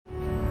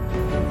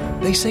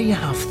They say you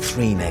have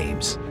 3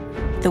 names.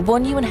 The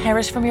one you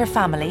inherit from your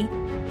family.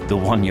 The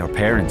one your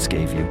parents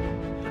gave you.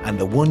 And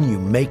the one you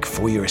make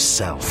for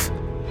yourself.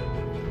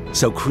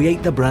 So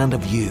create the brand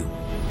of you.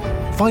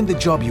 Find the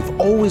job you've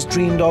always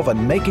dreamed of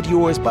and make it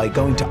yours by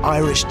going to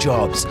Irish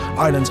Jobs,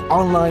 Ireland's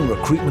online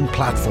recruitment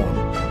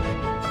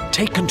platform.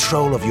 Take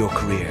control of your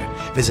career.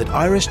 Visit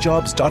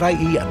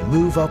irishjobs.ie and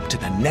move up to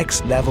the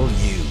next level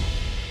you.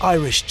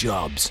 Irish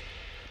Jobs.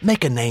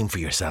 Make a name for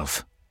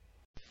yourself.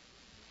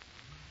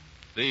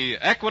 The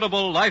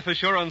Equitable Life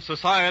Assurance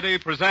Society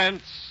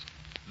presents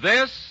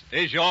This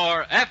is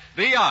Your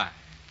FBI.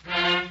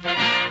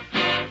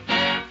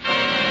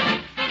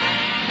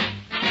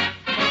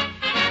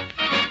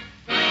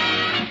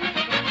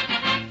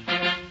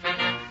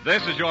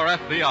 This is Your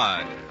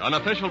FBI, an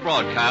official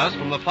broadcast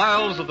from the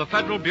files of the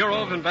Federal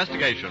Bureau of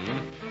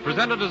Investigation,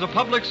 presented as a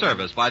public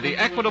service by the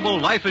Equitable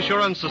Life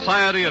Assurance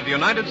Society of the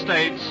United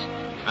States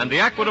and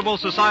the Equitable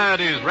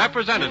Society's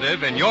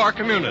representative in your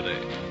community.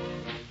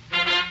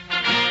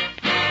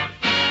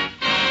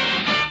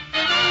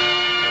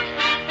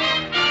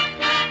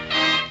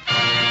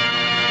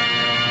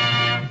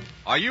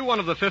 Are you one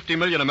of the 50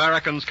 million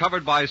Americans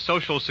covered by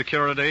Social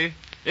Security?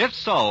 If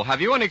so,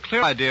 have you any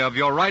clear idea of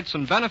your rights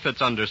and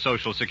benefits under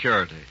Social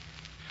Security?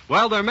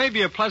 Well, there may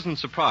be a pleasant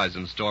surprise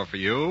in store for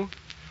you,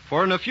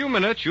 for in a few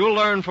minutes you'll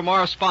learn from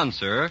our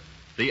sponsor,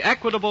 the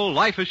Equitable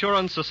Life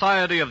Assurance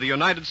Society of the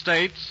United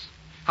States,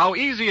 how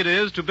easy it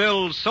is to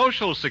build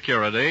Social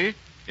Security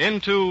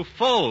into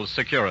full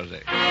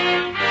security.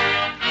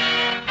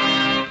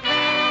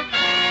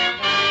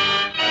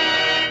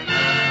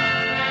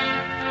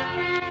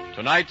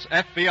 Tonight's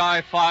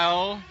FBI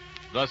file,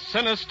 The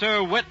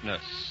Sinister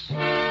Witness.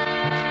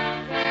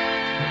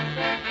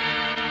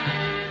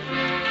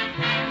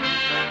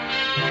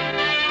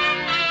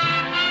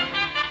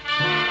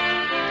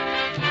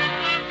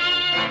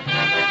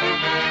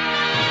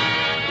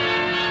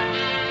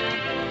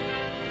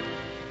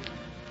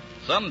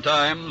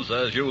 Sometimes,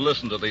 as you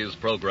listen to these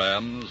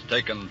programs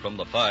taken from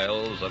the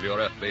files of your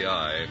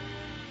FBI,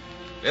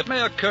 it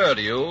may occur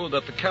to you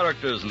that the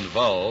characters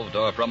involved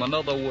are from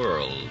another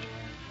world.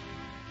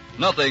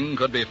 Nothing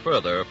could be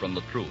further from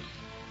the truth.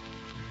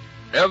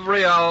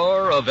 Every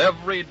hour of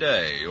every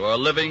day you are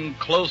living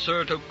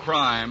closer to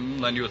crime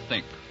than you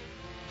think.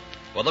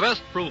 For the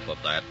best proof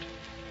of that,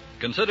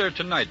 consider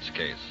tonight's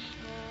case,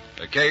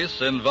 a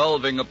case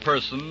involving a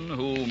person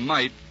who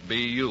might be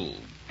you.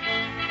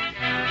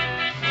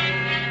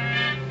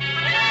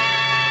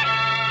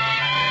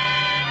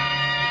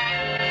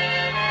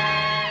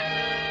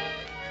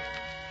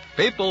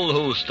 People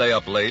who stay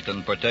up late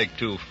and partake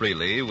too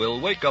freely will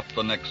wake up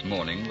the next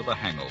morning with a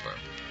hangover.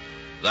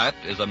 That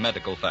is a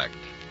medical fact.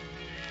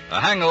 A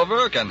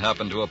hangover can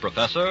happen to a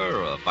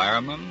professor, a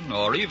fireman,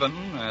 or even,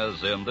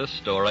 as in this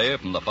story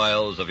from the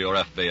files of your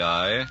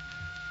FBI,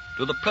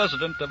 to the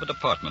president of a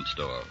department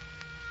store,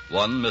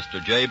 one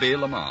Mr. J.B.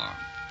 Lamar.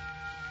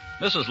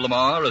 Mrs.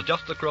 Lamar is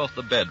just across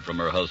the bed from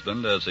her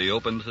husband as he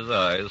opens his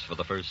eyes for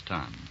the first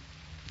time.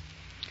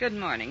 Good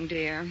morning,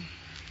 dear.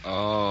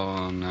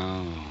 Oh,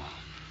 no.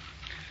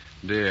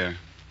 Dear.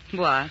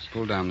 What?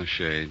 Pull down the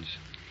shades.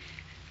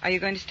 Are you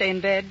going to stay in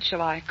bed?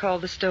 Shall I call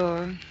the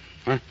store?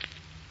 Huh?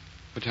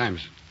 What time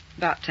is it?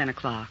 About 10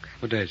 o'clock.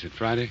 What day is it,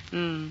 Friday?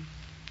 Mm.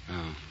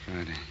 Oh,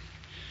 Friday.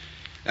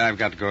 I've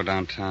got to go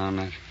downtown.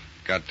 I've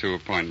got 2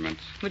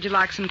 appointments. Would you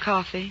like some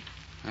coffee?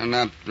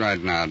 Not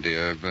right now,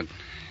 dear, but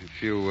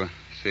if you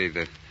see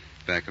the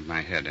back of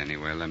my head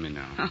anywhere, let me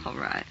know. All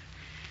right.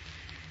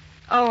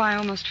 Oh, I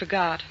almost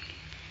forgot.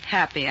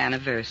 Happy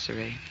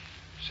anniversary.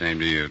 Same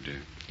to you,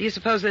 dear. Do you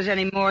suppose there's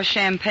any more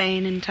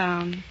champagne in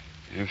town?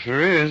 If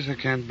there is, I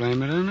can't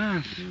blame it on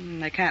us.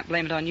 They can't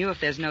blame it on you if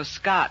there's no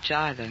scotch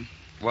either.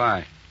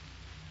 Why?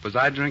 Was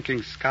I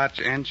drinking scotch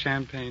and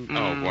champagne?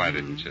 Oh, why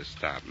didn't you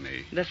stop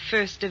me? The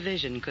First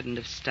Division couldn't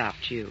have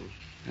stopped you.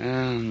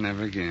 Oh,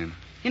 never again.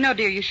 You know,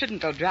 dear, you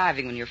shouldn't go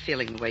driving when you're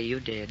feeling the way you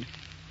did.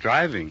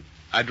 Driving?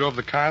 I drove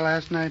the car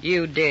last night?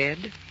 You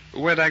did.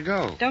 Where'd I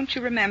go? Don't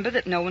you remember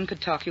that no one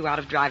could talk you out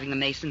of driving the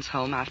Masons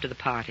home after the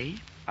party?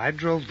 I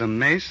drove the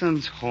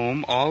Masons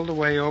home all the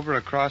way over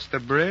across the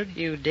bridge?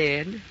 You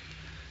did.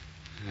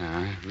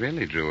 I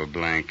really drew a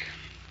blank.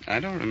 I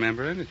don't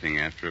remember anything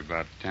after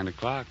about 10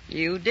 o'clock.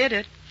 You did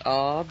it,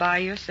 all by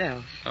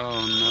yourself.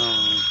 Oh,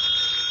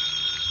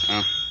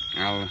 no. Oh,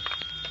 I'll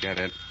get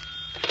it.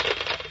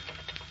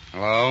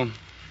 Hello?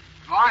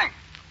 Good morning.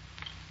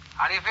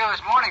 How do you feel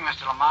this morning,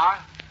 Mr. Lamar?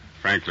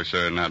 Frankly,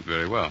 sir, not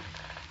very well.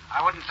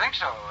 I wouldn't think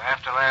so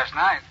after last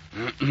night.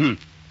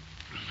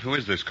 Who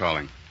is this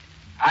calling?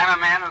 I'm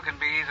a man who can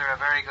be either a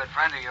very good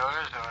friend of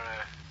yours or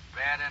a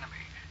bad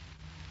enemy.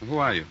 Who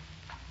are you?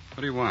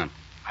 What do you want?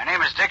 My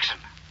name is Dixon.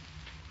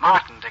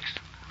 Martin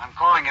Dixon. I'm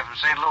calling you from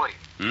St.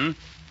 Louis.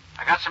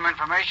 I got some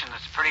information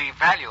that's pretty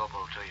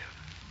valuable to you.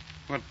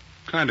 What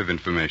kind of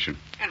information?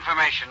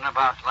 Information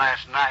about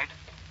last night.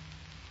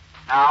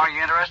 Now, are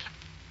you interested?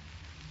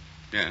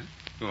 Yeah,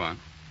 go on.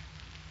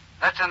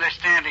 Let's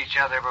understand each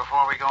other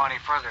before we go any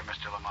further,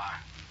 Mr. Lamar.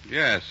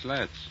 Yes,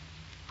 let's.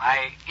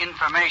 My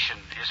information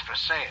is for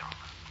sale.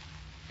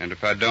 And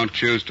if I don't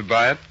choose to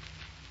buy it?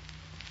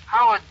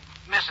 How would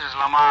Mrs.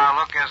 Lamar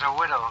look as a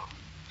widow?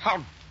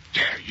 How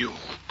dare you?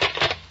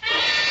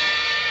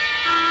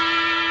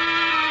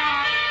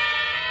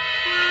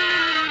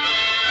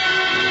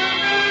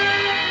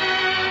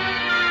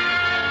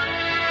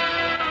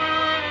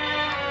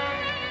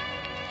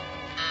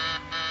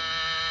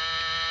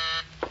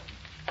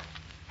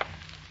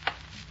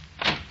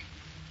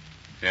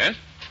 Yes?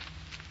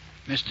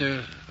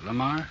 Mr.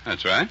 Lamar?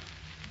 That's right.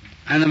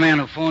 I'm the man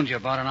who phoned you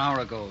about an hour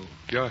ago.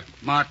 You're...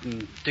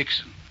 Martin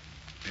Dixon.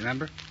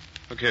 Remember?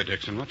 Look here,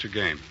 Dixon. What's your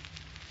game?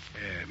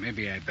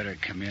 Maybe I better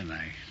come in.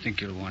 I think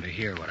you'll want to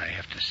hear what I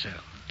have to sell.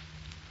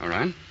 All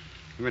right.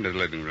 Come into the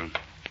living room.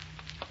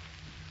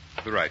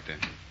 To the right there.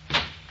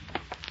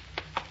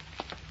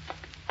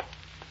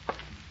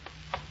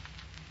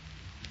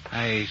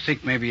 I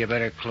think maybe you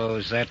better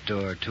close that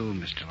door, too,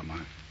 Mr.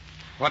 Lamar.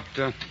 What,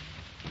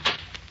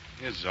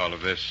 is all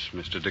of this,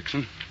 Mr.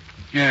 Dixon?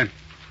 Yeah.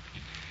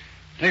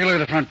 Take a look at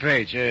the front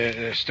page.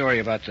 A story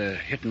about the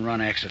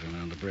hit-and-run accident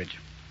on the bridge.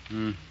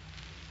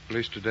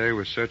 Police today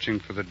were searching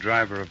for the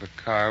driver of a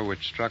car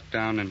which struck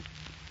down and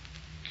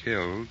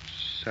killed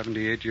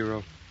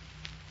 78-year-old...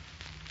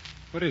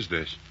 What is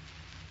this?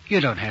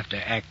 You don't have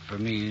to act for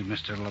me,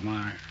 Mr.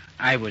 Lamar.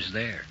 I was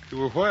there. You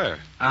were where?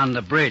 On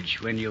the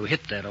bridge when you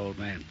hit that old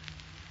man.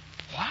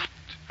 What?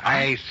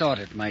 I thought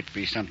it might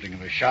be something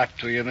of a shock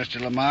to you,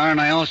 Mr. Lamar, and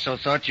I also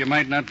thought you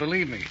might not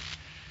believe me.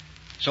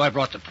 So I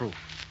brought the proof.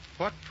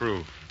 What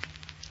proof?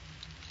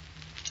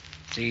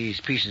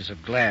 These pieces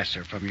of glass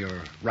are from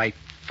your right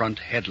front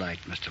headlight,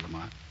 Mr.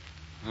 Lamar.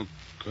 Oh,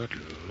 good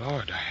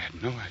Lord, I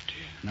had no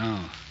idea.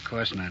 No, of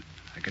course not.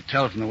 I could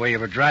tell from the way you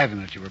were driving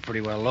that you were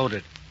pretty well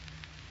loaded.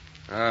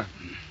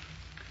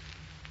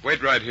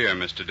 Wait right here,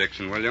 Mr.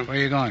 Dixon, will you? Where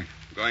are you going?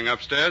 Going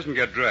upstairs and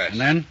get dressed.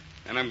 And then?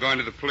 And I'm going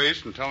to the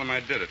police and tell them I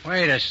did it.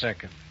 Wait a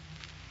second.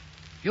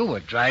 You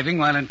were driving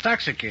while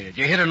intoxicated.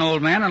 You hit an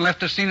old man and left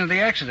the scene of the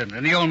accident,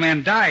 and the old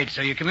man died,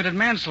 so you committed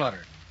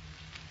manslaughter.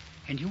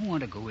 And you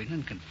want to go in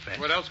and confess?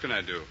 What else can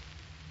I do?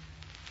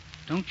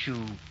 Don't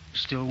you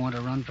still want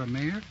to run for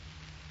mayor?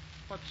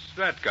 What's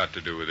that got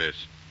to do with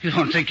this? You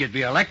don't think you'd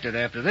be elected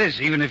after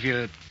this, even if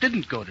you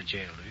didn't go to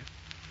jail, do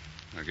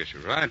you? I guess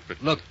you're right,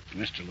 but... Look,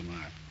 Mr.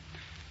 Lamar,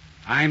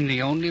 I'm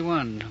the only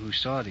one who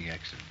saw the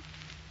accident.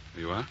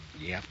 You are?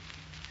 Yep.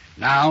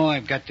 Now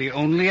I've got the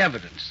only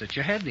evidence that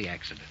you had the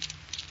accident.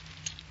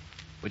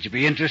 Would you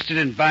be interested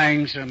in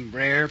buying some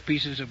rare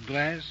pieces of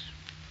glass?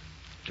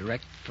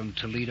 Direct from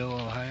Toledo,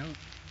 Ohio?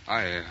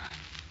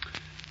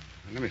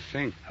 Let me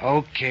think.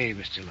 Okay,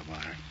 Mr.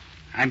 Lamar.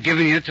 I'm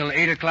giving you till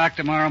 8 o'clock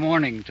tomorrow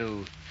morning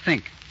to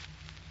think.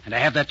 And I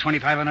have that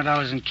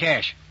 $2,500 in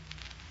cash.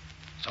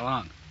 So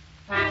long.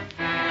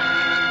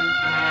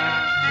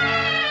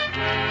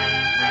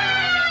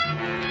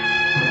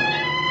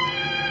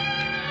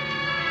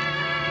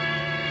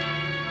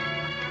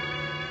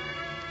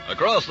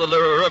 Across the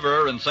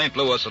river in St.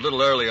 Louis a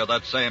little earlier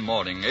that same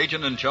morning,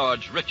 Agent in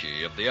Charge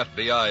Ritchie of the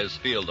FBI's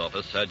field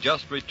office had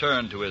just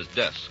returned to his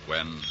desk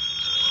when...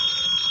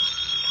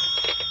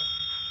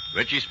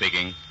 Ritchie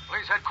speaking.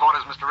 Police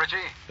headquarters, Mr. Ritchie.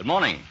 Good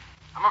morning.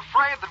 I'm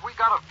afraid that we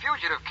got a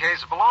fugitive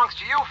case that belongs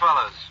to you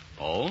fellas.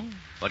 Oh?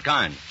 What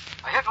kind?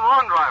 A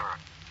hit-and-run driver.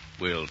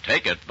 We'll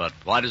take it, but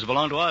why does it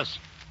belong to us?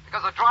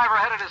 Because the driver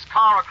headed his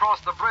car across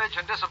the bridge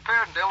and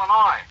disappeared into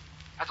Illinois.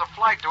 As a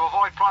flight to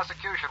avoid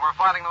prosecution, we're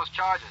filing those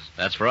charges.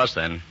 That's for us,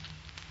 then.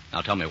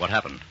 Now tell me what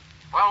happened.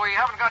 Well, we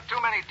haven't got too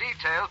many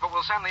details, but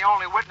we'll send the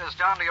only witness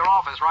down to your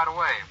office right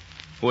away.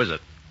 Who is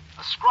it?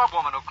 A scrub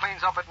woman who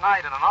cleans up at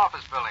night in an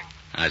office building.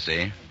 I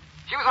see.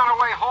 She was on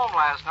her way home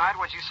last night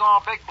when she saw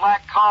a big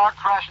black car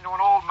crash into an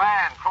old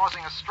man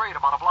crossing a street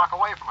about a block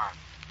away from her,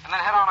 and then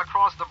head on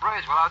across the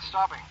bridge without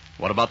stopping.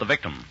 What about the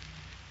victim?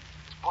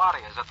 His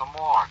body is at the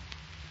morgue.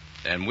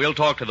 Then we'll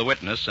talk to the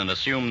witness and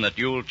assume that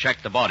you'll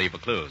check the body for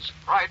clues.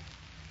 Right.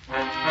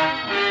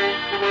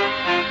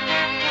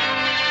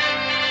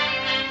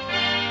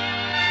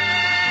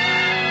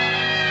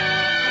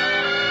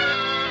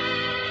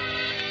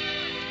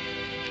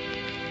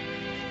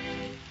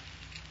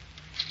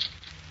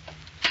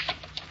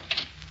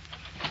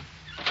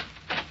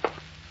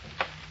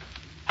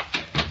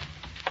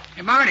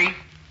 Hey, Marty,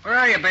 where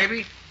are you,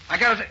 baby? I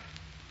gotta...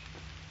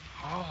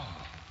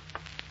 Oh,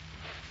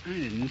 I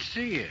didn't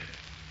see you.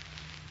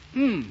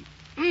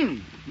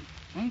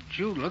 Don't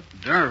you look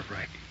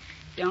nerve-wracking.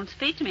 Don't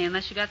speak to me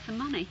unless you got some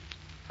money.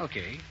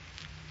 Okay.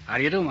 How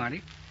do you do,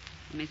 Marty?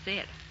 Let me see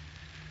it.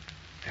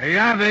 There you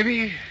are,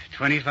 baby.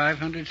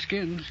 2,500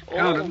 skins.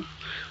 Count 'em.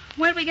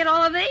 Where'd we get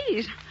all of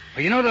these?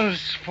 Well, you know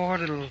those 4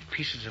 little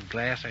pieces of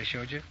glass I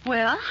showed you?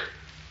 Well?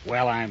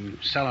 Well,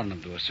 I'm selling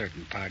them to a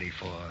certain party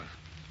for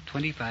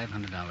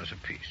 $2,500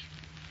 apiece.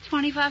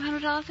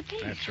 $2,500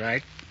 apiece? That's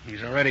right.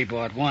 He's already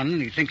bought one,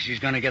 and he thinks he's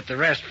going to get the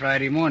rest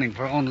Friday morning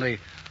for only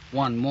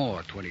one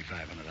more $2,500.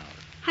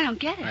 I don't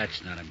get it.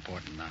 That's not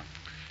important now.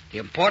 The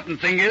important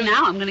thing is...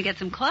 Now I'm going to get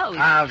some clothes.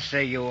 I'll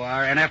say you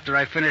are. And after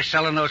I finish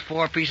selling those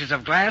 4 pieces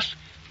of glass,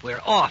 we're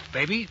off,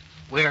 baby.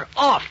 We're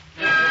off.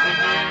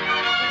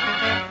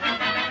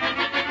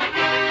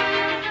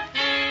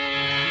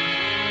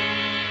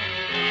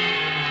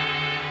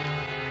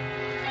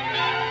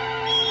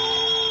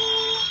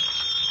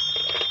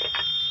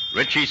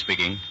 Ritchie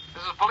speaking.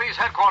 This is police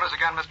headquarters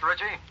again, Mr.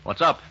 Ritchie. What's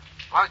up?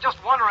 I was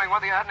just wondering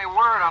whether you had any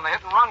word on the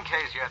hit-and-run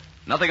case yet.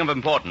 Nothing of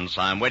importance.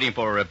 I'm waiting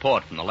for a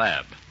report from the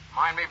lab.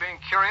 Mind me being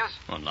curious?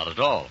 Well, not at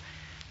all.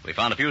 We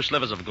found a few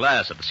slivers of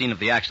glass at the scene of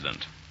the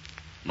accident.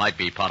 Might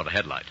be part of a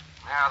headlight.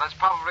 Yeah, that's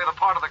probably the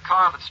part of the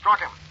car that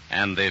struck him.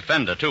 And the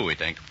fender, too, we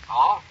think.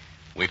 Oh?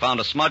 We found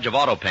a smudge of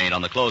auto paint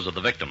on the clothes of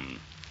the victim.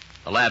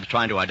 The lab's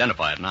trying to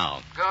identify it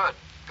now. Good.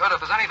 Good.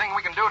 If there's anything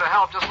we can do to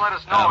help, just let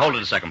us know. Hold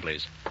it a second,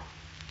 please.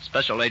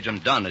 Special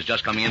Agent Dunn is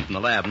just coming in from the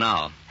lab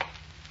now.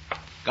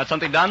 Got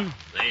something done?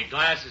 The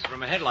glass is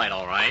from a headlight,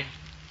 all right.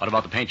 What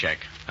about the paint check?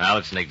 Well,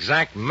 it's an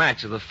exact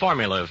match of the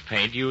formula of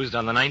paint used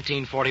on the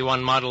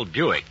 1941 model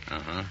Buick.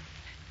 Uh-huh.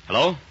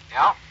 Hello?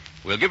 Yeah?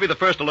 We'll give you the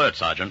first alert,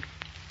 Sergeant.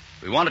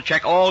 We want to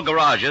check all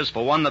garages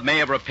for one that may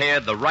have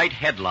repaired the right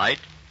headlight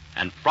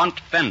and front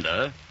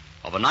fender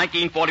of a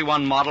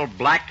 1941 model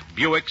black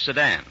Buick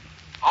sedan.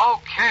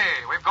 Okay,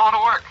 we've gone to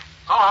work.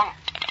 So long.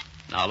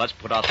 Now, let's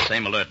put out the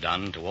same alert,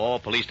 Dunn, to all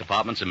police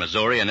departments in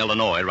Missouri and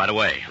Illinois right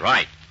away.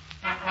 Right.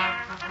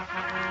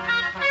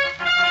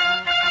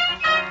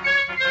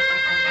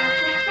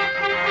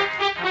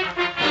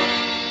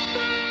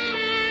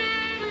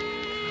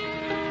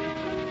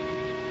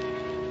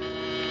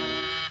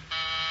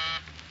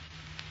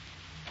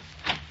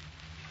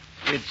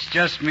 It's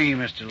just me,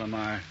 Mr.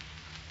 Lamar,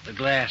 the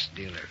glass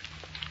dealer.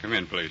 Come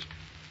in, please.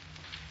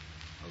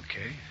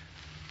 Okay.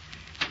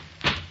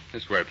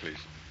 This way, please.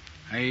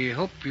 I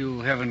hope you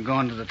haven't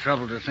gone to the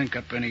trouble to think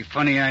up any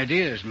funny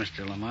ideas,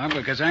 Mr. Lamar,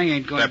 because I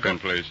ain't going Step to... in,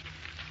 please.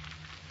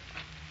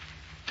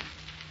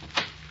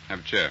 Have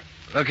a chair.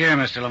 Look here,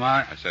 Mr.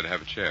 Lamar. I said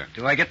have a chair.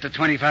 Do I get the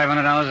 $2,500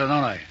 or don't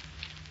I?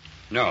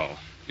 No,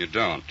 you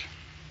don't.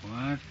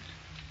 What?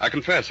 I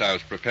confess I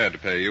was prepared to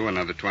pay you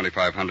another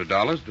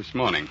 $2,500 this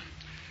morning.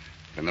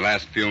 In the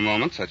last few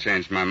moments, I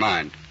changed my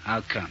mind.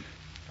 How come?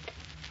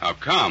 How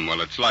come?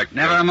 Well, it's like...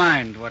 Never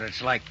mind what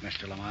it's like,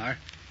 Mr. Lamar.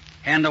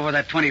 Hand over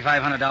that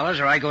 $2,500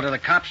 or I go to the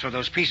cops for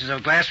those pieces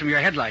of glass from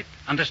your headlight.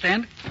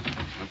 Understand?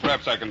 Well,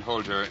 perhaps I can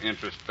hold your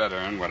interest better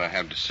in what I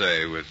have to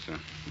say with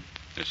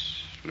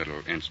this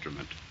little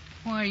instrument.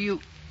 Why,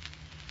 you...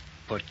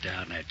 Put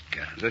down that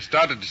gun. As I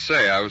started to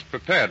say, I was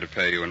prepared to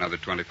pay you another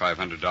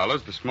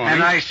 $2,500 this morning.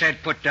 And I said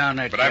put down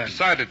that but gun. I've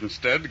decided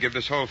instead to give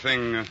this whole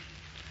thing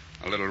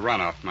a little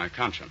run off my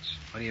conscience.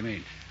 What do you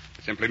mean?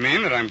 I simply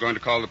mean that I'm going to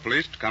call the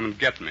police to come and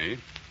get me.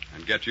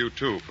 And get you,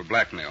 too, for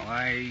blackmail.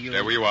 Why, you...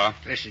 There you are.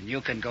 Listen,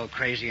 you can go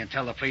crazy and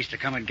tell the police to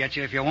come and get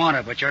you if you want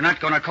to, but you're not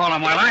going to call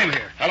them while I'm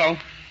here. Hello.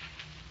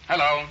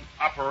 Hello,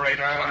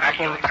 operator.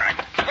 Operator.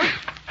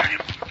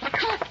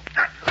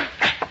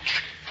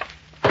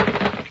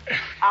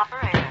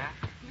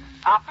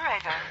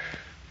 Operator.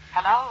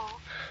 Hello.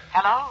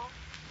 Hello.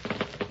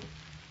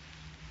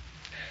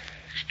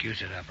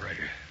 Excuse it,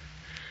 operator.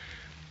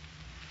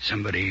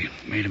 Somebody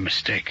made a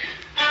mistake.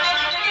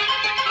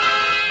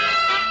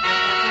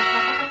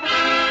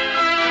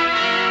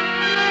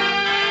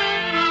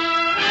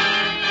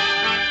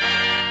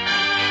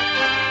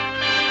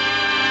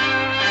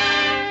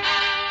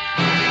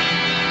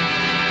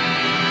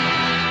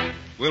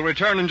 We'll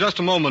return in just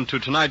a moment to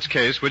tonight's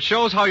case, which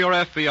shows how your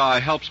FBI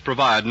helps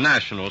provide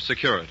national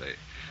security.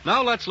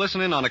 Now let's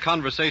listen in on a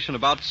conversation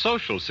about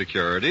Social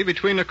Security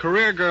between a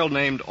career girl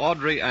named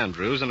Audrey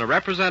Andrews and a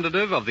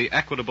representative of the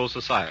Equitable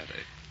Society.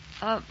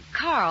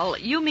 Carl,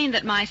 you mean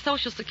that my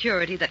Social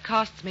Security that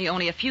costs me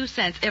only a few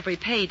cents every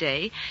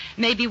payday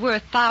may be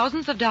worth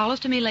thousands of dollars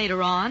to me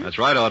later on? That's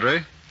right,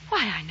 Audrey.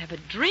 Why, I never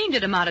dreamed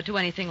it amounted to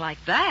anything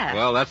like that.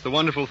 Well, that's the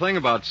wonderful thing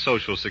about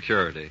Social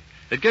Security.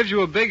 It gives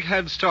you a big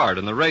head start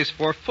in the race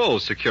for full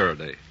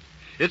security.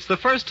 It's the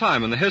first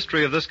time in the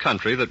history of this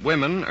country that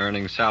women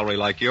earning salary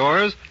like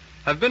yours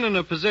have been in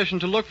a position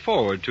to look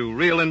forward to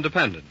real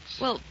independence.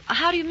 Well,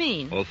 how do you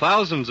mean? Well,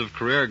 thousands of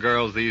career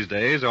girls these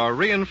days are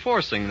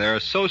reinforcing their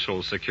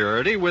Social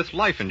Security with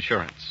life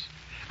insurance.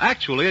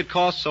 Actually, it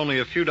costs only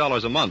a few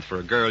dollars a month for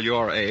a girl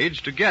your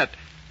age to get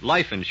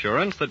life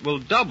insurance that will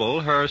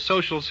double her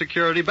Social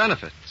Security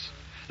benefits.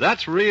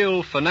 That's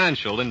real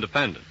financial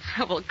independence.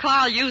 Well,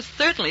 Carl, you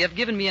certainly have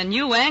given me a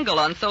new angle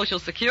on Social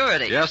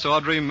Security. Yes,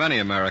 Audrey, many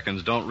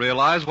Americans don't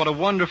realize what a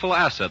wonderful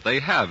asset they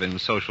have in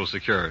Social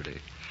Security.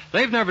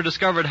 They've never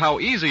discovered how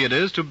easy it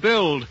is to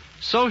build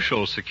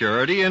Social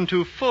Security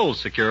into full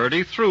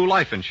security through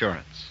life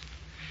insurance.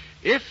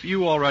 If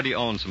you already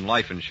own some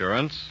life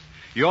insurance,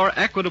 your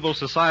Equitable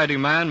Society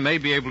man may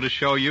be able to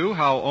show you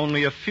how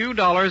only a few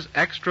dollars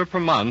extra per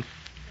month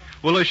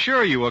will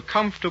assure you a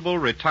comfortable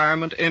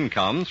retirement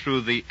income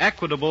through the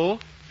Equitable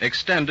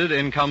Extended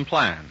Income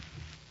Plan.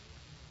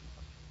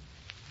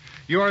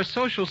 Your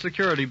Social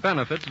Security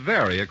benefits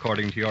vary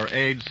according to your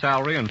age,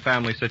 salary, and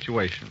family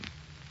situation.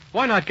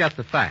 Why not get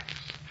the facts?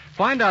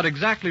 Find out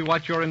exactly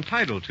what you're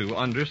entitled to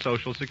under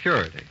Social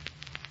Security.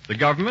 The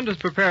government has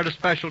prepared a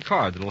special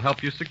card that will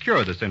help you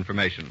secure this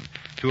information.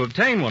 To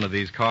obtain one of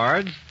these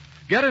cards,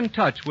 get in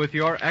touch with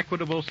your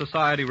Equitable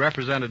Society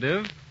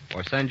representative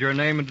or send your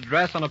name and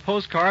address on a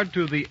postcard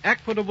to the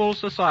Equitable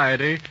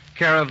Society,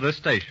 care of this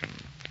station.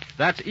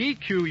 That's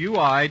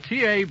EQUITABLE.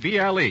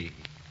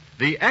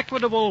 the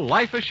Equitable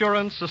Life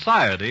Assurance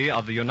Society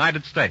of the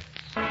United States.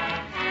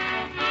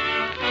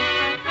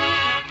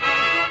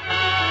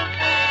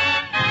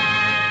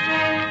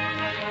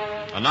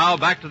 And now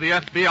back to the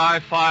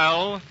FBI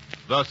file,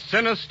 The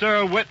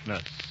Sinister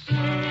Witness.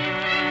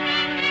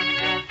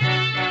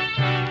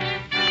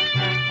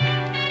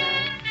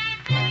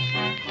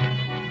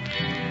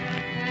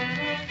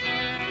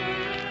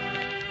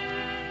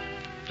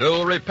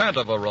 To repent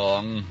of a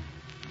wrong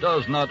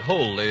does not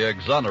wholly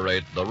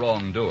exonerate the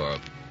wrongdoer.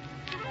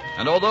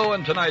 And although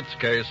in tonight's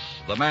case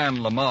the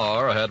man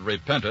Lamar had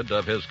repented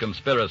of his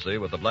conspiracy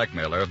with the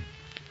blackmailer,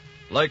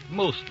 like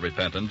most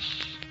repentance,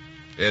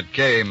 it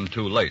came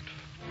too late.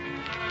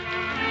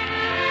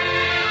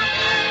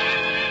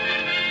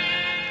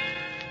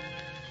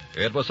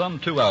 It was some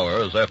 2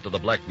 hours after the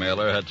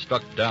blackmailer had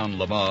struck down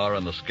Lamar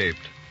and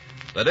escaped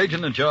that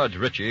Agent in Charge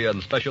Ritchie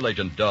and Special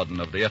Agent Dodden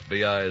of the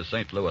FBI's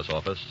St. Louis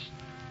office,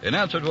 in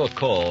answer to a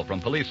call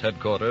from police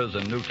headquarters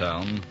in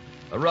Newtown,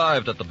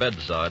 arrived at the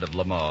bedside of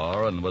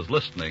Lamar and was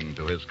listening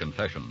to his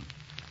confession.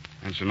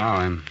 And so now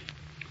I'm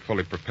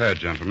fully prepared,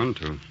 gentlemen,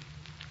 to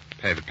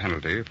pay the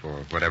penalty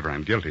for whatever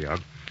I'm guilty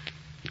of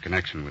in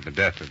connection with the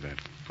death of that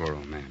poor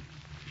old man.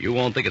 You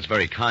won't think it's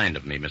very kind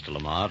of me, Mr.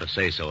 Lamar, to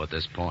say so at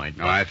this point.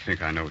 No, I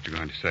think I know what you're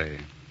going to say.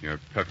 You're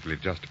perfectly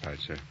justified,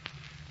 sir.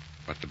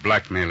 What the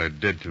blackmailer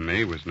did to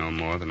me was no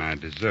more than I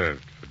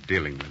deserved for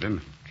dealing with him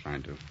and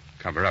trying to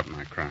cover up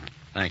my crime.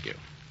 Thank you.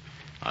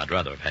 I'd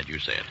rather have had you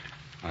say it.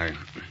 I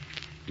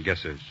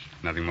guess there's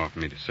nothing more for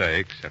me to say,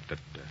 except that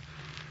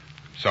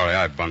I'm sorry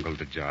I bungled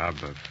the job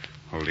of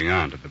holding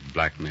on to the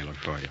blackmailer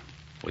for you.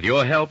 With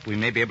your help, we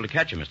may be able to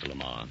catch you, Mr.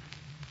 Lamar.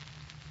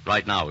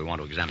 Right now, we want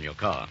to examine your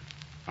car.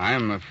 I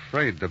am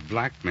afraid the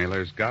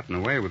blackmailer's gotten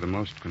away with the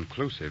most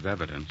conclusive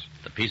evidence.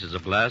 The pieces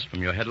of glass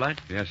from your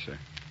headlight? Yes, sir.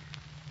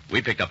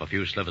 We picked up a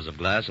few slivers of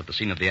glass at the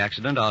scene of the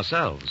accident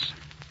ourselves.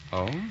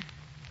 Oh?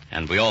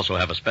 And we also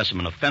have a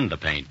specimen of fender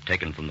paint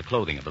taken from the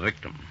clothing of the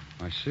victim.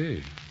 I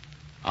see.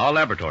 Our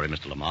laboratory,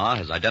 Mr. Lamar,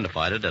 has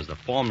identified it as the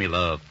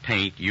formula of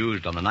paint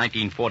used on the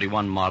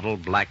 1941 model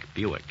black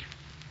Buick.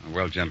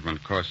 Well, gentlemen,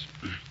 of course,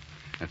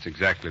 that's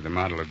exactly the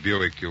model of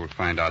Buick you'll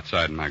find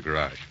outside in my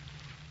garage.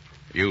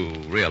 You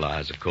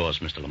realize, of course,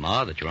 Mr.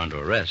 Lamar, that you're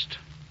under arrest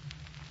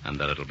and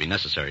that it'll be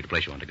necessary to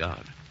place you under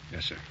guard.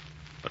 Yes, sir.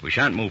 But we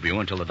shan't move you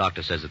until the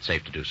doctor says it's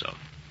safe to do so.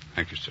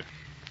 Thank you, sir.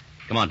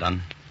 Come on,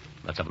 Dunn.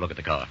 Let's have a look at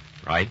the car.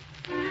 Right?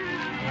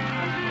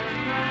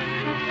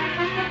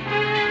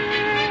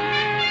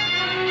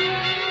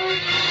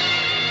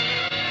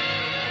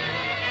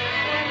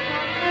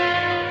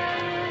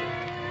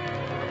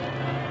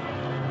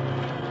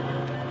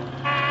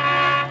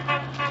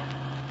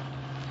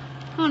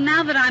 Well,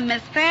 now that I'm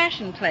Miss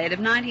Fashion Plate of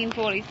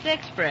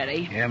 1946,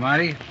 Freddie, Yeah,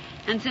 Marty?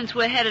 and since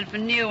we're headed for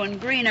new and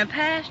greener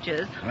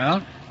pastures,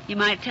 Well? you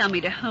might tell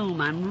me to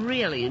whom I'm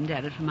really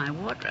indebted for my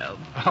wardrobe.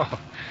 Oh,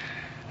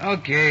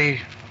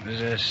 okay. There's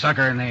a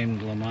sucker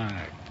named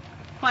Lamar.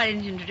 Why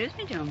didn't you introduce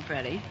me to him,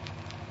 Freddie?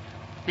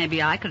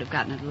 Maybe I could have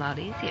gotten it a lot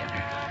easier.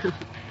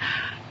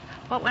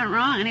 What went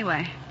wrong,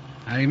 anyway?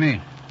 How do you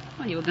mean?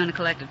 Well, you were going to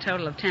collect a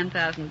total of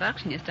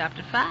 $10,000 and you stopped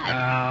at $5,000.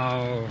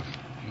 Oh,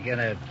 you got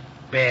a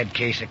bad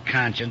case of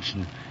conscience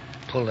and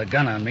pulled a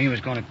gun on me. He was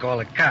going to call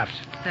the cops.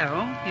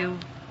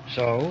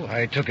 So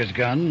I took his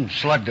gun,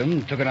 slugged him,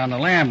 and took it on the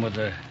lam with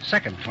the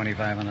second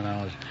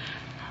 $2,500.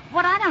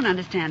 What I don't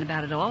understand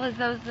about it all is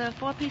those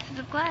 4 pieces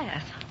of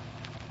glass.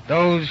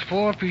 Those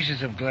 4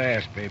 pieces of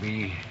glass,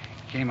 baby,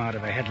 came out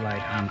of a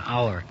headlight on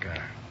our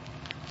car.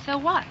 So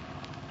what?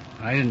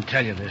 I didn't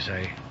tell you this.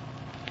 I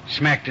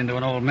smacked into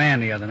an old man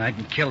the other night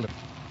and killed him.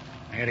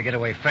 I had to get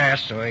away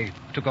fast, so I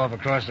took off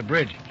across the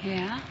bridge.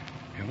 Yeah?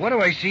 And what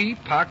do I see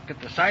parked at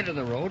the side of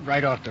the road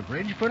right off the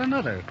bridge but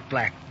another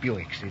black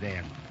Buick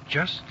sedan,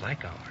 just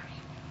like ours.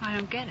 I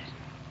don't get it.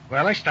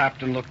 Well, I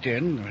stopped and looked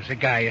in. There was a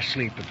guy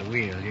asleep at the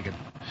wheel. You could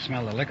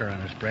smell the liquor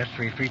on his breath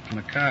 3 feet from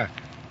the car.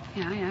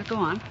 Yeah, go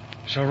on.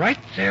 So right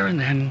there and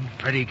then,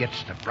 Freddie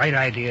gets the bright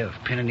idea of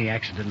pinning the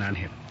accident on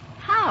him.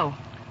 How?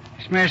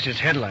 He smashed his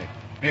headlight.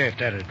 If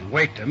that had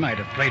waked him, I'd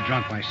have played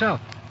drunk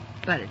myself.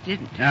 But it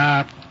didn't.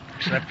 Nah,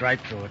 slept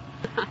right through it.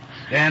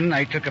 Then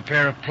I took a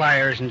pair of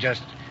pliers and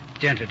just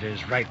dented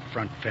his right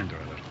front fender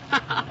a little.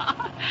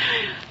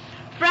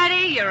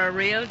 Freddie, you're a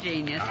real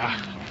genius.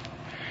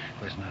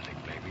 It was nothing,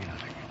 baby,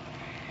 nothing.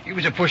 He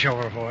was a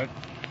pushover for it.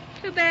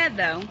 Too bad,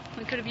 though.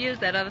 We could have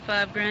used that other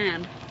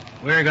 $5,000.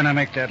 We're going to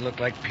make that look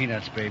like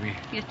peanuts, baby.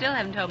 You still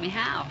haven't told me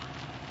how.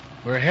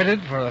 We're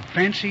headed for a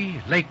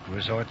fancy lake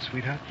resort,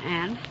 sweetheart.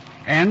 And?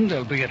 And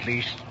there'll be at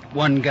least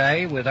one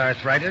guy with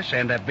arthritis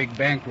and a big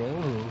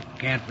bankroll who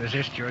can't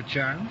resist your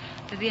charm.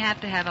 Does he have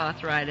to have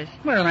arthritis?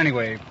 Well,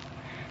 anyway,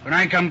 when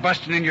I come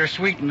busting in your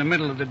suite in the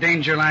middle of the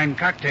Danger Line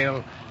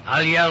cocktail,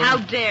 I'll yell... How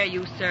dare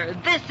you, sir?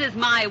 This is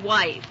my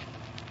wife.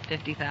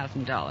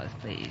 $50,000,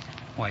 please.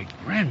 Why,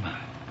 Grandma,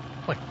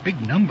 what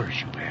big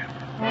numbers you have.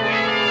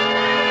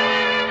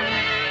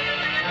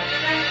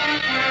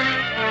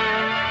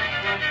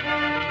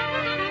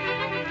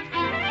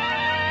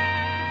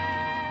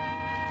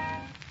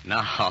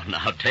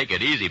 Now, take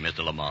it easy,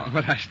 Mr. Lamar.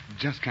 But I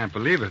just can't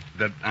believe it,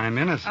 that I'm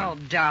innocent. Oh,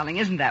 darling,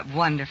 isn't that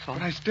wonderful?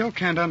 But I still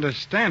can't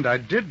understand. I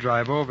did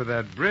drive over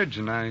that bridge,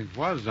 and I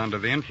was under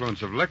the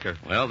influence of liquor.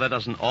 Well, that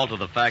doesn't alter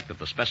the fact that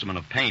the specimen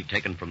of paint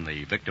taken from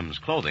the victim's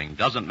clothing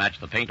doesn't match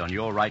the paint on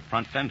your right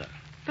front fender.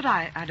 But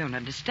I don't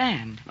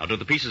understand. Now, do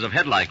the pieces of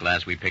headlight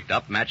glass we picked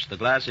up match the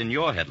glass in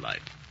your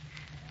headlight?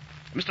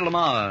 Mr.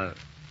 Lamar,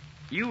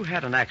 you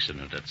had an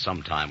accident at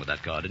some time with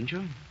that car, didn't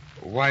you?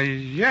 Why,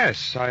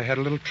 yes. I had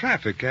a little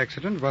traffic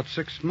accident about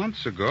 6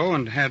 months ago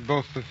and had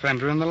both the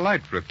fender and the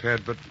light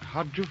repaired. But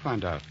how did you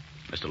find out?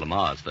 Mr.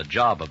 Lamar, it's the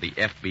job of the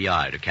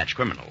FBI to catch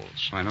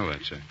criminals. I know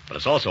that, sir. But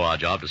it's also our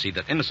job to see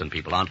that innocent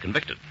people aren't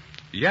convicted.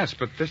 Yes,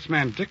 but this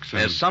man Dixon...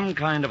 There's some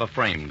kind of a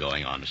frame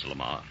going on, Mr.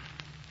 Lamar.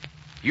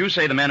 You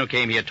say the man who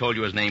came here told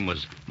you his name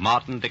was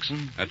Martin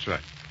Dixon? That's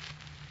right.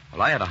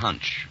 Well, I had a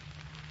hunch.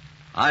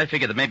 I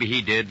figured that maybe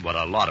he did what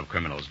a lot of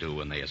criminals do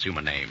when they assume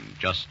a name,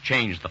 just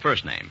change the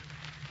first name.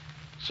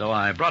 So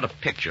I brought a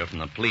picture from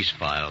the police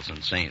files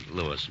in St.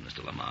 Louis,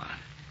 Mr. Lamar.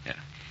 Yeah.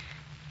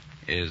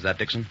 Is that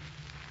Dixon?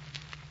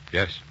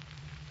 Yes.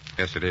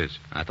 Yes, it is.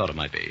 I thought it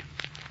might be.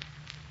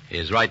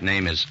 His right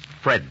name is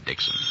Fred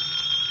Dixon.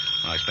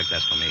 Well, I expect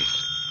that's for me.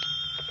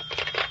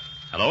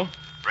 Hello?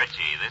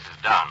 Richie, this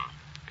is Dunn.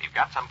 We've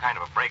got some kind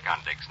of a break on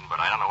Dixon, but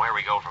I don't know where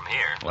we go from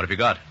here. What have you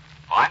got?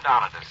 Well, I'm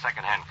down at the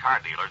second-hand car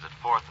dealer's at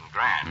 4th and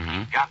Grand. Mm-hmm.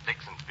 He's got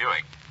Dixon's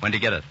Buick. When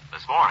did you get it?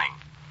 This morning.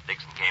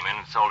 Dixon came in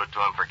and sold it to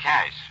him for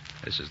cash.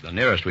 This is the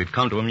nearest we've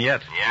come to him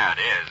yet. Yeah, it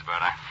is,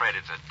 but I'm afraid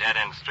it's a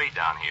dead-end street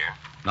down here.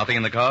 Nothing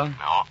in the car?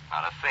 No,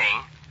 not a thing.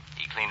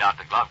 He cleaned out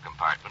the glove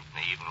compartment,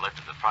 and he even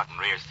lifted the front and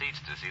rear seats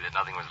to see that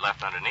nothing was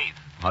left underneath.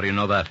 How do you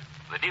know that?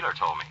 The dealer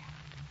told me.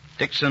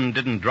 Dixon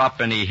didn't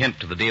drop any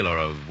hint to the dealer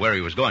of where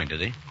he was going,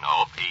 did he?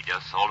 Nope, he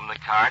just sold him the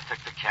car, took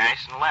the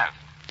cash, and left.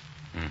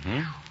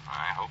 Mm-hmm.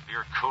 I hope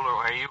you're cooler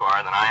where you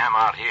are than I am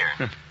out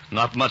here.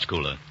 Not much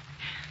cooler.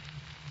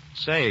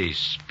 Say,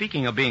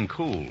 speaking of being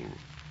cool,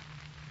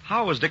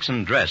 how was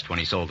Dixon dressed when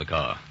he sold the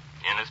car?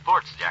 In a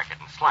sports jacket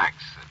and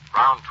slacks, a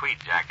brown tweed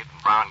jacket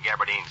and brown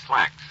gabardine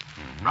slacks,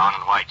 brown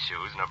and white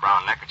shoes, and a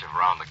brown neckerchief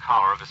around the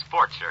collar of his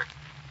sports shirt.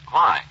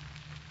 Why?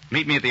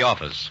 Meet me at the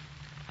office.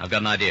 I've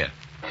got an idea.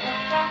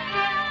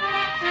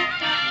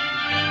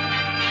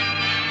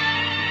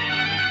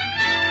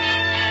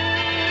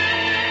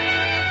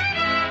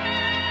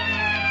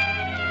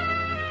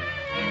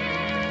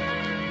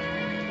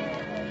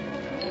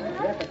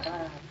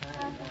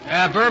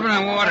 Bourbon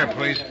and water,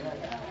 please.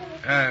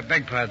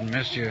 Beg pardon,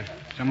 miss.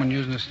 Someone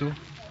using the stool?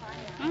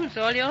 Oh, it's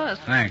all yours.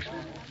 Thanks.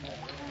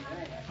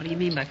 What do you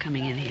mean by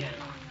coming in here?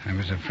 I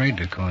was afraid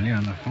to call you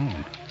on the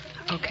phone.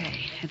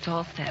 Okay, it's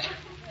all set.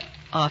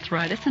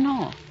 Arthritis and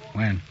all.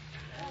 When?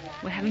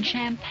 We're having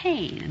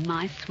champagne in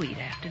my suite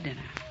after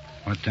dinner.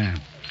 What time?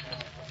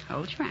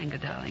 Hold your anger,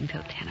 darling,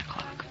 till 10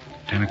 o'clock.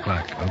 10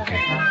 o'clock, okay.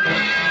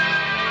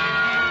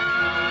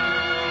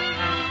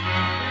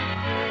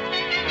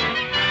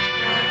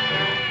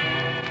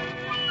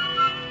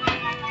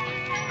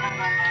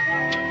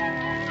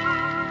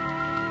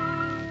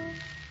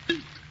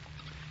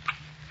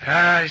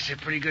 It's a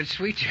pretty good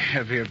suite you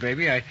have here,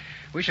 baby. I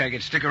wish I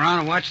could stick around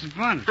and watch the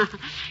fun.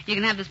 You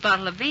can have this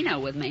bottle of vino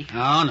with me.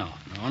 No.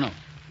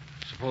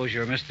 Suppose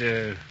your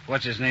Mr.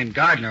 What's-his-name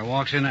Gardner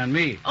walks in on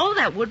me. Oh,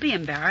 that would be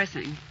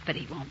embarrassing. But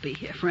he won't be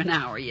here for an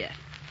hour yet.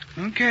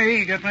 Okay,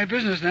 you got my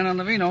business then on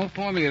the vino.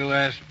 Pour me a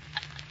glass.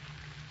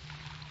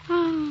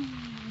 Oh,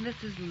 this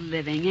is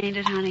living, ain't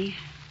it, honey?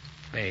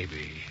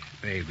 Baby,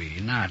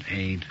 not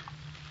ain't.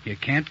 You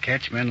can't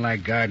catch men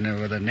like Gardner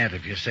with a net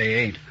if you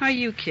say ain't. Are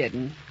you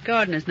kidding?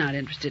 Gardner's not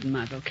interested in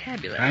my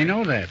vocabulary. I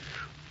know that.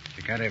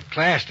 You gotta have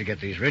class to get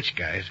these rich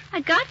guys.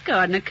 I got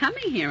Gardner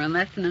coming here in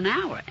less than an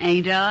hour,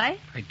 ain't I?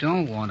 I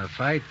don't want to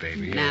fight,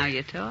 baby. Now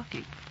you're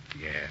talking.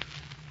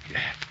 Yeah.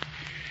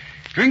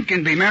 Drink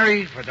and be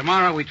merry, for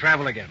tomorrow we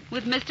travel again.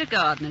 With Mr.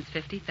 Gardner's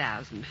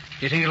 $50,000.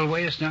 You think it'll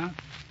weigh us down?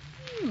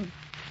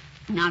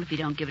 Not if you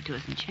don't give it to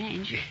us in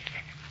change.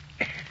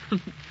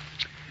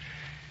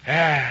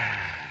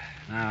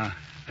 Now,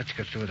 let's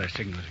go through with our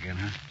signals again,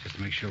 huh? Just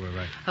to make sure we're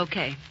right.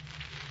 Okay.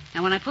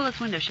 Now, when I pull this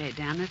window shade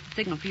down, that's the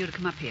signal for you to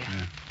come up here.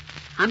 Yeah.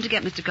 I'm to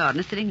get Mr.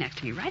 Gardner sitting next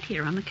to me right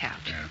here on the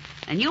couch. Yeah.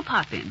 And you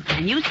pop in,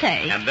 and you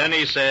say... And then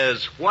he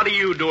says, "What are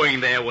you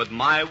doing there with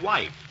my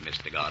wife,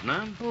 Mr.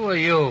 Gardner?" Who are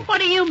you? What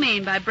do you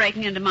mean by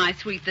breaking into my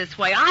suite this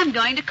way? I'm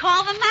going to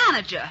call the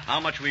manager. How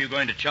much were you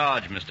going to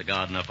charge, Mr.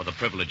 Gardner, for the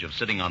privilege of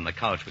sitting on the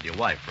couch with your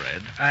wife,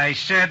 Fred? I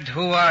said,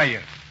 who are you?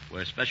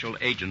 We're special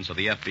agents of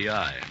the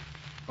FBI.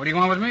 What do you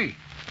want with me?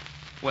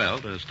 Well,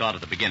 to start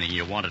at the beginning,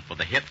 you wanted for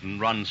the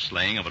hit-and-run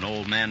slaying of an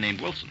old man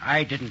named Wilson.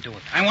 I didn't do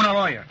it. I want a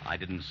lawyer. I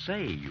didn't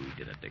say you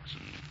did it,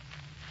 Dixon.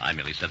 I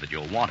merely said that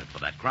you're wanted for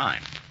that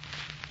crime.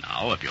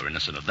 Now, if you're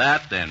innocent of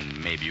that,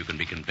 then maybe you can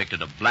be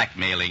convicted of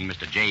blackmailing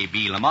Mr.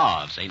 J.B.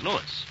 Lamar of St.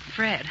 Louis.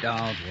 Fred.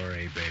 Don't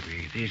worry,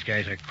 baby. These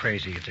guys are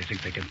crazy if they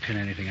think they can pin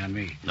anything on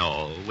me.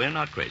 No, we're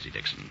not crazy,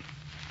 Dixon.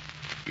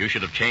 You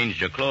should have changed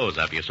your clothes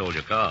after you sold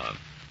your car.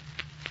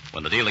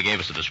 When the dealer gave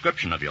us a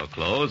description of your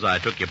clothes, I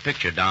took your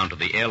picture down to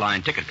the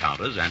airline ticket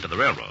counters and to the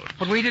railroad.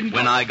 But we didn't...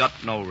 When I got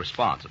no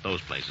response at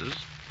those places,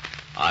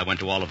 I went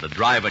to all of the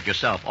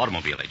drive-it-yourself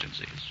automobile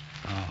agencies.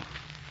 Oh.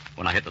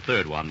 When I hit the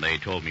third one, they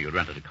told me you'd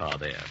rented a car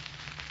there.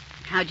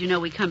 How'd you know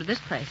we'd come to this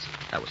place?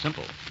 That was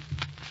simple.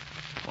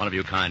 One of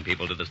you kind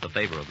people did us the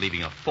favor of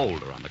leaving a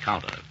folder on the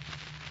counter.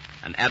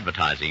 An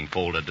advertising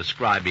folder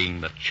describing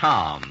the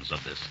charms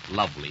of this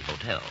lovely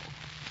hotel.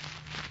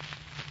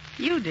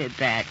 You did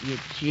that, you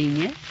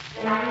genius.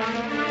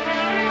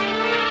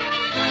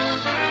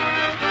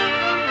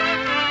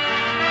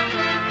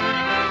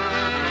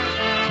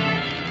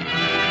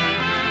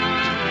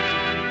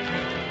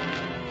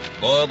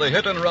 For the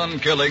hit-and-run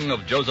killing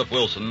of Joseph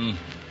Wilson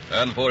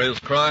and for his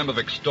crime of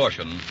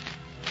extortion,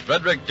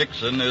 Frederick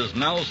Dixon is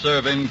now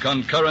serving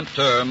concurrent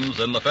terms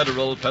in the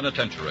federal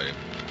penitentiary.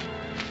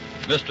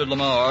 Mr.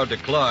 Lamar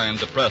declined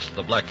to press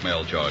the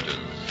blackmail charges,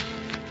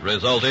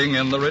 resulting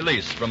in the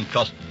release from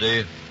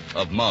custody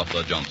of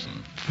Martha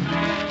Johnson.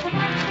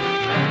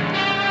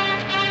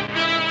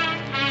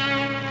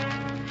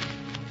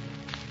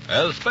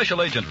 As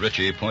Special Agent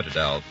Ritchie pointed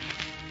out,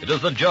 it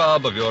is the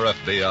job of your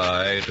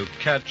FBI to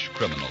catch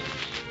criminals,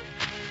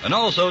 and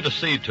also to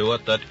see to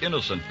it that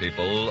innocent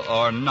people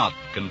are not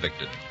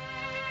convicted.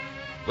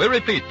 We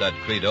repeat that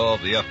credo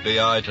of the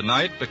FBI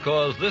tonight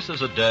because this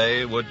is a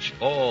day which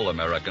all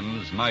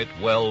Americans might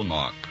well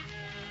mark.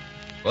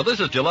 For this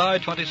is July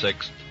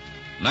 26th,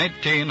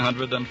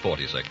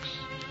 1946,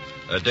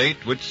 a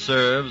date which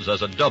serves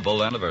as a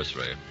double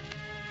anniversary.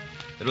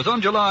 It was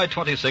on July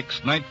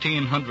 26,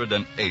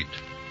 1908,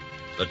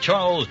 that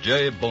Charles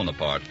J.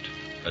 Bonaparte,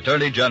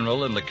 Attorney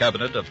General in the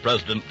cabinet of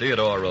President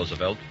Theodore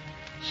Roosevelt,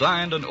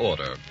 signed an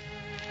order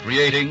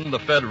creating the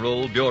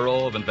Federal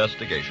Bureau of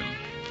Investigation.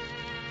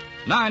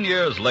 9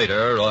 years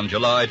later, on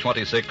July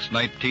 26,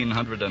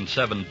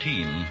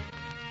 1917,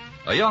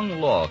 a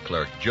young law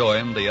clerk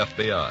joined the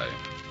FBI.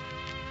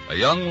 A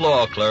young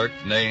law clerk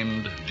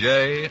named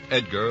J.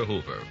 Edgar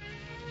Hoover.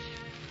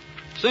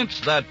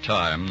 Since that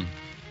time,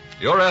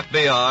 your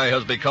FBI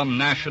has become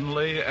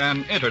nationally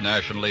and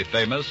internationally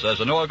famous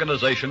as an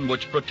organization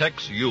which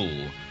protects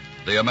you,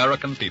 the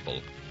American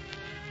people.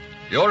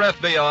 Your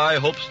FBI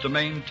hopes to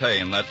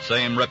maintain that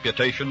same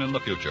reputation in the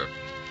future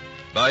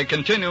by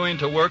continuing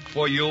to work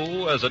for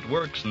you as it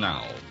works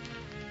now.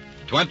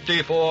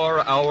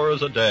 24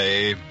 hours a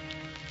day,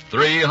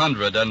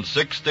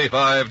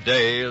 365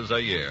 days a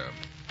year.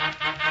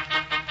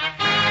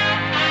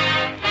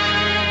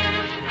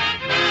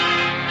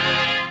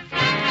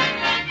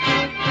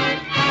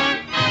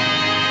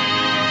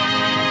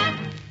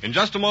 In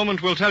just a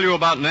moment, we'll tell you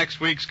about next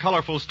week's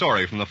colorful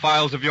story from the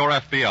files of your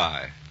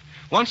FBI.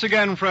 Once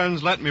again,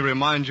 friends, let me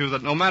remind you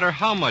that no matter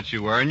how much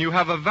you earn, you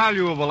have a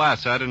valuable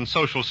asset in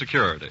Social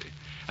Security.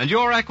 And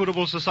your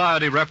Equitable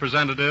Society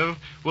representative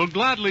will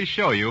gladly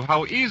show you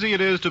how easy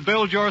it is to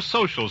build your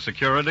Social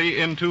Security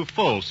into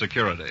full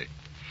security.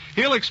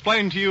 He'll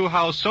explain to you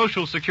how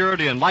Social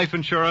Security and life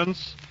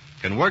insurance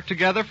can work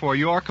together for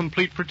your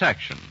complete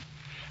protection,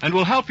 and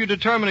will help you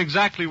determine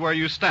exactly where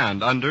you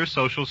stand under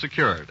Social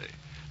Security.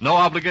 No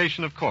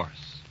obligation, of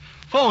course.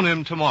 Phone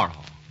him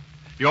tomorrow.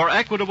 Your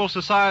Equitable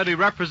Society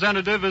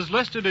representative is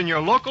listed in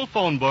your local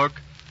phone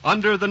book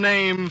under the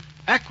name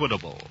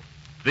Equitable,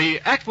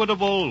 the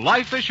Equitable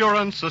Life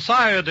Assurance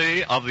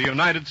Society of the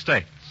United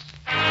States.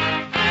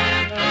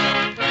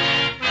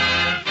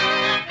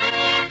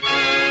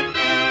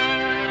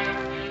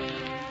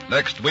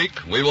 Next week,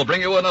 we will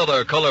bring you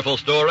another colorful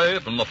story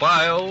from the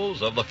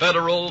files of the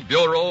Federal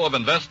Bureau of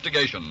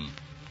Investigation.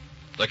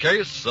 The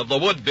case of the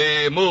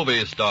would-be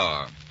movie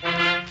star.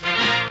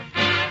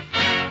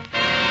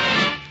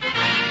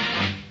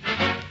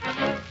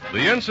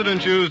 The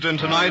incidents used in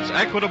tonight's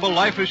Equitable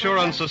Life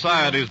Assurance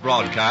Society's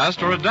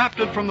broadcast are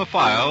adapted from the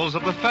files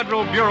of the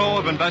Federal Bureau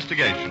of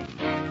Investigation.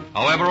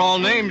 However, all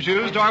names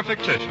used are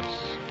fictitious,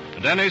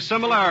 and any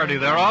similarity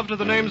thereof to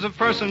the names of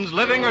persons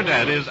living or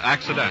dead is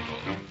accidental.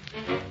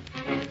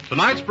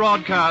 Tonight's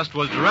broadcast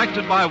was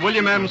directed by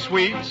William M.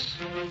 Sweets.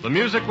 The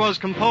music was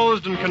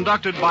composed and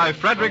conducted by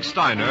Frederick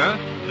Steiner.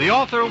 The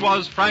author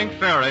was Frank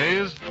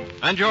Ferries,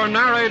 and your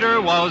narrator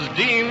was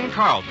Dean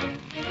Carlton.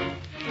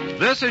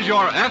 This is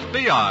Your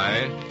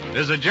FBI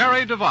is a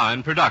Jerry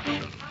Devine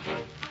production.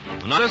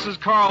 Now, this is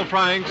Carl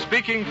Frank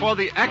speaking for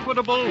the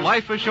Equitable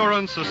Life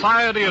Assurance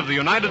Society of the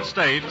United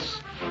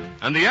States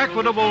and the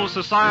Equitable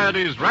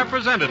Society's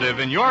representative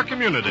in your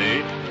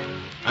community,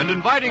 and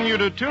inviting you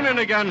to tune in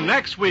again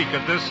next week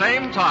at this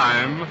same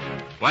time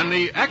when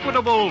the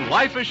Equitable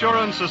Life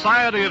Assurance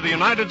Society of the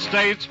United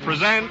States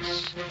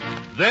presents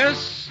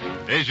This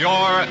is Your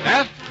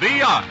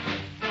FBI.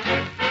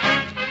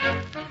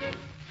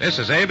 This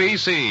is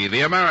ABC,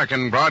 the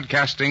American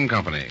Broadcasting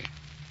Company.